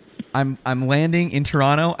 I'm landing in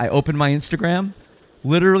Toronto. I open my Instagram.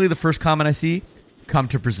 Literally, the first comment I see, come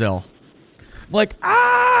to Brazil. I'm like,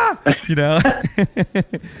 you know,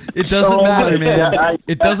 it doesn't matter, man.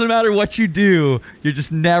 It doesn't matter what you do. You're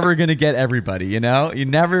just never going to get everybody, you know? You're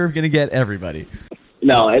never going to get everybody.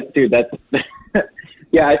 No, dude, that's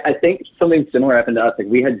yeah. I think something similar happened to us. Like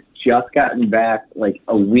we had just gotten back like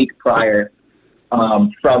a week prior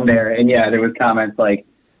from there, and yeah, there was comments like,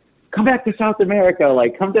 "Come back to South America,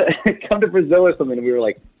 like come to Brazil or something." And we were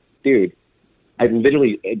like, "Dude, I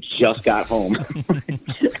literally just got home."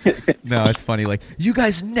 No, it's funny. Like, you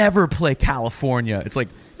guys never play California. It's like,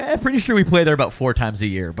 I'm pretty sure we play there about 4 times a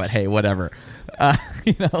year. But hey, whatever.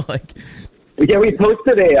 You know, like. Yeah, we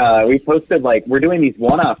posted like we're doing these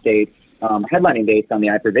one-off dates, headlining dates on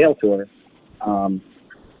the I Prevail tour,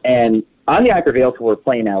 and on the I Prevail tour we're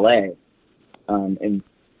playing LA, and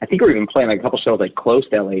I think we're even playing like a couple shows like close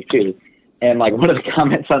to LA too, and like one of the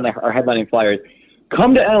comments on our headlining flyers,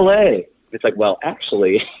 "Come to LA." It's like, well,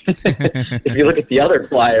 actually, if you look at the other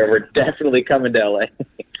flyer, we're definitely coming to LA.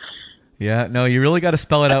 Yeah, no, you really got to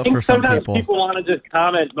spell it out for some people. Sometimes people want to just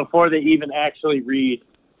comment before they even actually read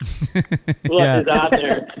what is out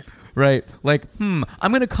there. Right. Like, I'm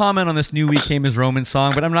going to comment on this new We Came as Romans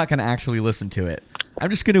song, but I'm not going to actually listen to it. I'm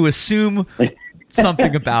just going to assume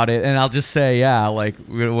something about it, and I'll just say, yeah, like,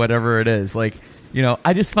 whatever it is. Like, you know,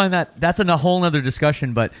 I just find that's a whole other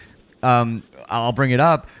discussion, but I'll bring it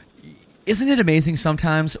up. Isn't it amazing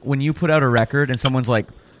sometimes when you put out a record and someone's like,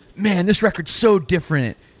 man, this record's so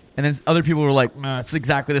different, and then other people were like, nah, it's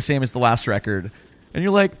exactly the same as the last record. And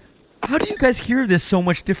you're like, how do you guys hear this so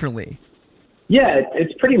much differently? Yeah,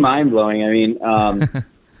 it's pretty mind-blowing. I mean,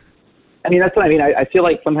 that's what I mean. I feel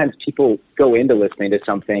like sometimes people go into listening to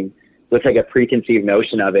something with like a preconceived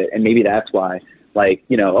notion of it, and maybe that's why. Like,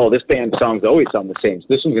 you know, oh, this band's songs always sound the same, so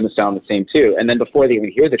this one's going to sound the same too. And then before they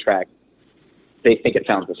even hear the track, they think it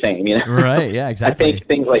sounds the same, you know? Right, yeah, exactly. I think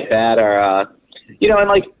things like that are, you know, and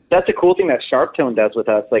like that's a cool thing that Sharp Tone does with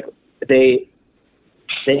us. Like they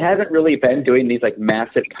haven't really been doing these like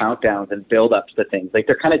massive countdowns and build-ups to things. Like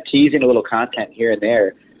they're kind of teasing a little content here and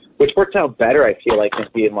there, which works out better, I feel like, than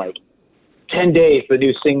being like 10 days for the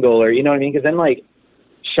new single, or you know what I mean? Because then like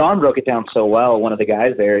Sean broke it down so well, one of the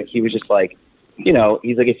guys there, and he was just like, you know,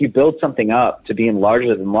 he's like, if you build something up to being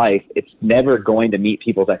larger than life, it's never going to meet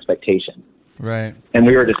people's expectations. Right. And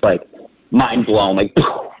we were just like mind blown, like.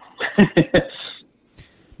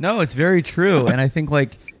 No, it's very true, and I think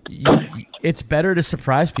like it's better to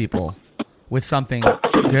surprise people with something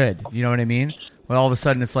good. You know what I mean? Well, all of a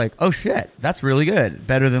sudden it's like, oh shit, that's really good.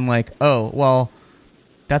 Better than like, oh well,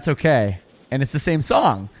 that's okay, and it's the same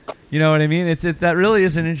song. You know what I mean? That really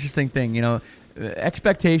is an interesting thing. You know,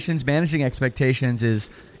 managing expectations is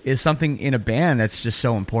something in a band that's just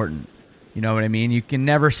so important. You know what I mean? You can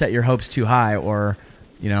never set your hopes too high, or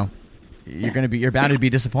you know, you're bound to be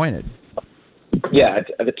disappointed. Yeah,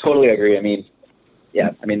 I totally agree. I mean,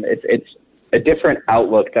 it's a different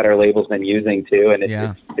outlook that our label's been using too, and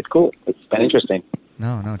it's cool. It's been interesting.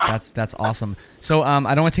 No, that's awesome. So I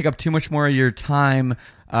don't want to take up too much more of your time.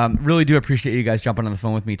 Really do appreciate you guys jumping on the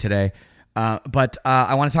phone with me today. But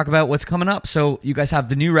I want to talk about what's coming up. So you guys have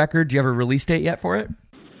the new record. Do you have a release date yet for it?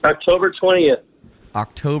 October 20th.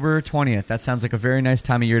 October 20th. That sounds like a very nice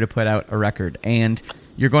time of year to put out a record. And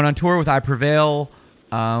you're going on tour with I Prevail.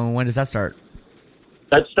 When does that start?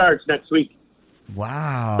 That starts next week.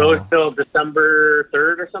 Wow. So it's till December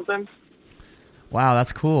 3rd or something? Wow,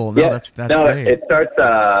 that's cool. No, yeah, that's great. It starts,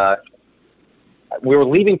 we were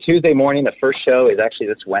leaving Tuesday morning. The first show is actually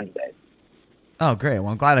this Wednesday. Oh, great.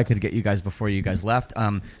 Well, I'm glad I could get you guys before you guys left.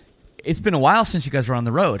 It's been a while since you guys were on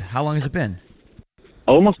the road. How long has it been?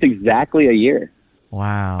 Almost exactly a year.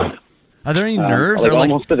 Wow. Are there any nerves? Like or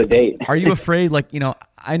almost to the date. Are you afraid, like, you know,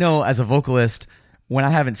 I know as a vocalist, when I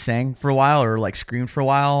haven't sang for a while or like screamed for a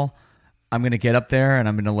while, I'm going to get up there and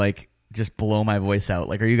I'm going to like just blow my voice out.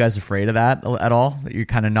 Like, are you guys afraid of that at all? That you're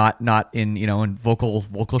kind of not in, you know, in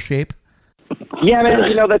vocal shape? Yeah, man,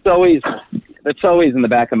 you know, that's always in the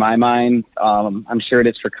back of my mind. I'm sure it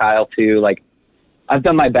is for Kyle too. Like, I've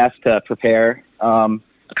done my best to prepare for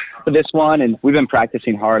this one, and we've been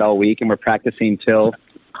practicing hard all week, and we're practicing till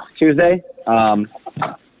Tuesday.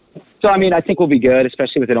 So, I mean, I think we'll be good,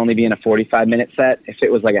 especially with it only being a 45-minute set. If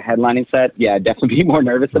it was like a headlining set, yeah, I'd definitely be more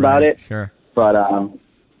nervous about it. Sure. But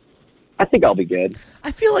I think I'll be good. I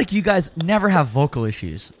feel like you guys never have vocal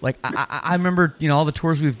issues. Like, I remember, you know, all the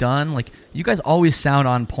tours we've done, like, you guys always sound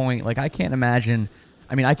on point. Like, I can't imagine...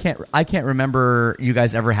 I mean, I can't remember you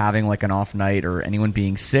guys ever having, like, an off night or anyone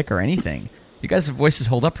being sick or anything. You guys' voices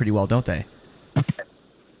hold up pretty well, don't they?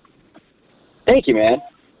 Thank you, man.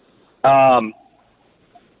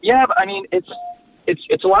 Yeah, but, I mean,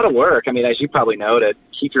 it's a lot of work. I mean, as you probably know, to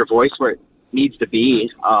keep your voice where it needs to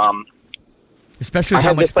be. Especially with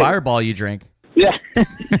how much Fireball you drink. Yeah.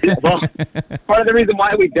 Well, part of the reason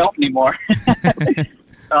why we don't anymore.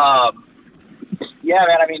 Yeah,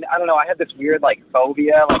 man. I mean, I don't know. I had this weird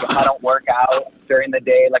phobia. If I don't work out during the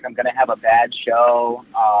day, I'm gonna have a bad show.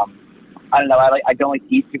 I don't know. I don't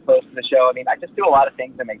eat too close to the show. I mean, I just do a lot of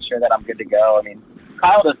things to make sure that I'm good to go. I mean,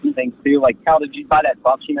 Kyle does some things too. Kyle, did you buy that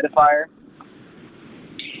bump humidifier?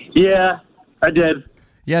 Yeah, I did.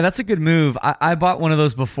 Yeah, that's a good move. I bought one of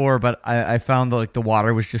those before, but I found the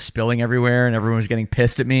water was just spilling everywhere and everyone was getting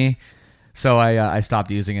pissed at me, so I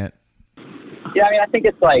stopped using it. Yeah, I mean, I think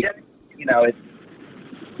it's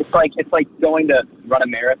it's like going to run a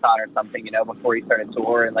marathon or something, before you start a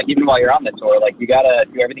tour, and even while you're on the tour, you gotta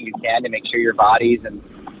do everything you can to make sure your body's in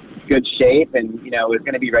good shape and is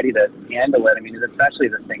going to be ready to handle it. I mean, especially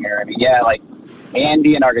the singer. I mean, yeah,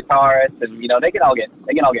 Andy and our guitarist, and they can all get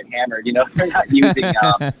hammered. They're not using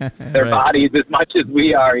their bodies as much as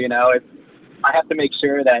we are. I have to make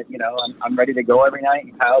sure that I'm ready to go every night,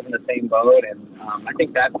 and Kyle's in the same boat, and I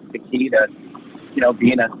think that's the key to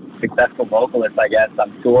being a successful vocalist, I guess,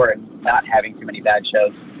 on tour and not having too many bad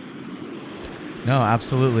shows. No,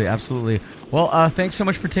 absolutely, absolutely. Well, thanks so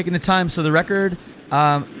much for taking the time. So the record,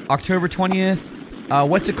 October 20th.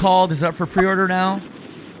 What's it called? Is it up for pre-order now?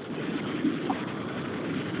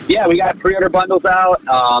 Yeah, we got pre-order bundles out.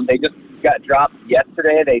 They just got dropped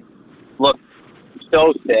yesterday. They look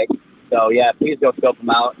so sick. So, yeah, please go scope them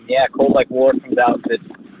out. Yeah, Cold Like War comes out this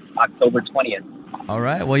October 20th. All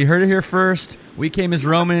right. Well, you heard it here first. We Came as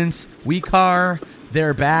Romans. We Car.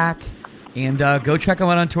 They're back. And go check them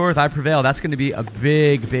out on tour with I Prevail. That's going to be a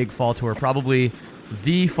big, big fall tour. Probably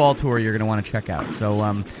the fall tour you're going to want to check out.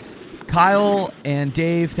 So, Kyle and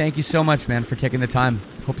Dave, thank you so much, man, for taking the time.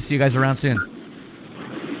 Hope to see you guys around soon.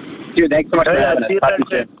 Dude, thanks so much for having us. Talk to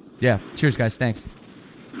you soon. Yeah. Cheers, guys. Thanks.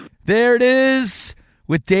 There it is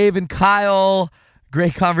with Dave and Kyle.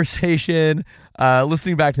 Great conversation.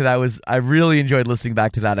 Listening back to that I really enjoyed listening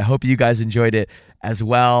back to that. I hope you guys enjoyed it as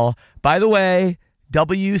well. By the way,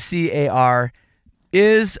 WCAR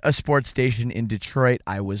is a sports station in Detroit.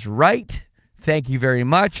 I was right. Thank you very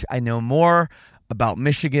much. I know more about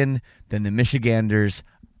Michigan than the Michiganders,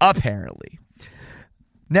 apparently.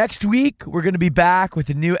 Next week, we're going to be back with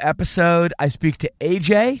a new episode. I speak to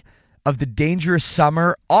AJ of The Dangerous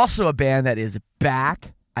Summer, also a band that is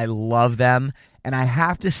back. I love them. And I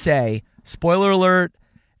have to say, spoiler alert,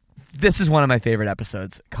 this is one of my favorite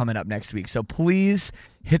episodes coming up next week. So please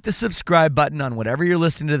hit the subscribe button on whatever you're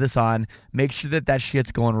listening to this on. Make sure that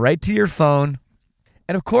shit's going right to your phone.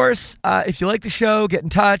 And of course, if you like the show, get in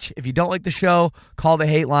touch. If you don't like the show, call the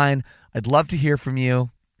hate line. I'd love to hear from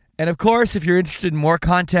you. And of course, if you're interested in more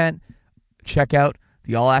content, check out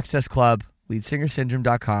the All Access Club,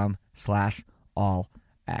 leadsingersyndrome.com/all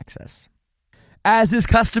access. As is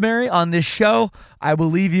customary on this show, I will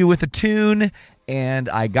leave you with a tune, and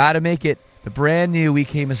I gotta make it the brand new We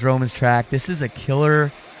Came as Romans track. This is a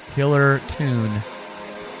killer, killer tune.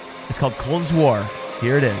 It's called Cold as War.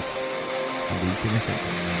 Here it is, on Lead Singer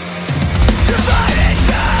Syndrome.